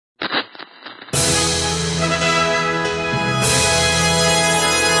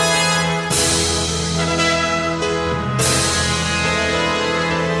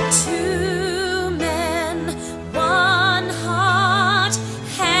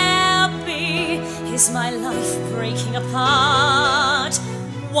breaking apart.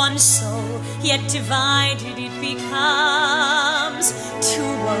 One soul, yet divided it becomes. Two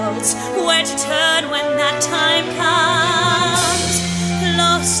worlds, where to turn when that time comes.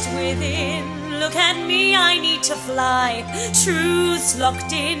 Lost within, look at me, I need to fly. Truth's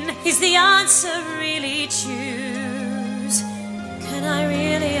locked in, is the answer really choose? Can I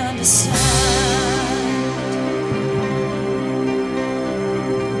really understand?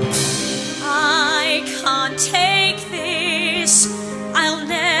 I can't take this, I'll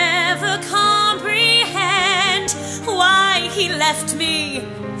never comprehend why he left me,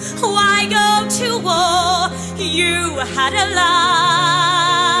 why go to war? You had a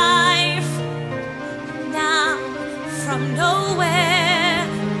life. Now from nowhere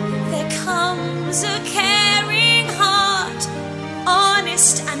there comes a caring heart,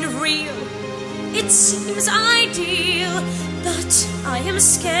 honest and real. It seems ideal, but I am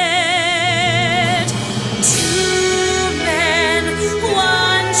scared. Two men,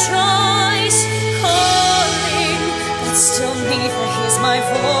 one choice, calling, but still neither hears my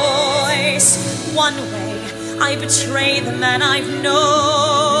voice. One way, I betray the man I've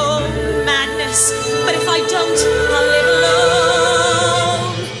known. Madness, but if I don't, I'll live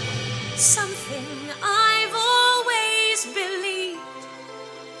alone. Something I've always believed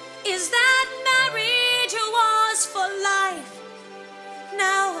is that marriage was for life.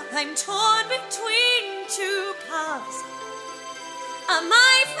 Now I'm torn between two paths. Am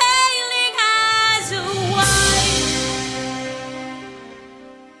I failing as a wife?